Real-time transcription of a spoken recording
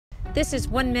This is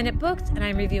 1 Minute Books, and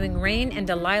I'm reviewing Rayne and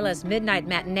Delilah's Midnight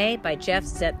Matinee by Jeff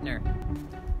Zentner.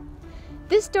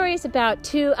 This story is about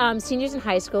two seniors in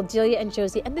high school, Delia and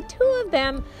Josie, and the two of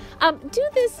them do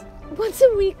this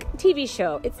once-a-week TV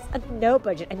show. It's a no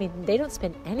budget. I mean, they don't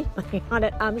spend any money on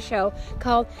it. Show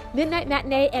called Midnight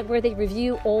Matinee, and where they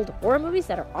review old horror movies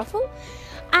that are awful.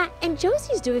 And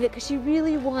Josie's doing it because she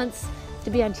really wants to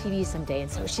be on TV someday, and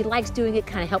so she likes doing it,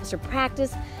 kind of helps her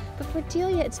practice. But for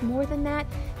Delia, it's more than that.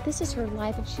 This is her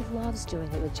life, and she loves doing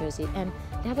it with Josie. And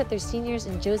now that they're seniors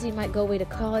and Josie might go away to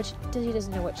college, Delia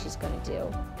doesn't know what she's going to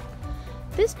do.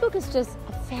 This book is just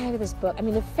a fabulous book. I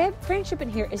mean, the friendship in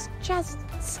here is just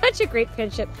such a great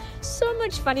friendship. So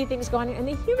much funny things going on, and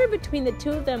the humor between the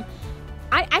two of them,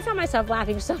 I found myself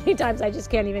laughing so many times I just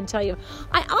can't even tell you.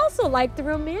 I also like the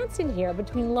romance in here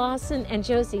between Lawson and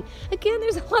Josie. Again,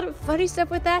 there's a lot of funny stuff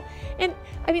with that. And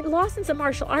I mean, Lawson's a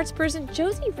martial arts person.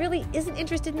 Josie really isn't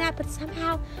interested in that, but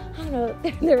somehow, I don't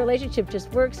know, their relationship just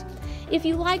works. If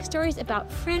you like stories about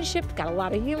friendship, got a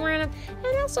lot of humor in them,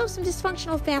 and also some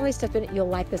dysfunctional family stuff in it, you'll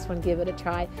like this one. Give it a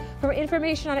try. For more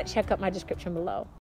information on it, check out my description below.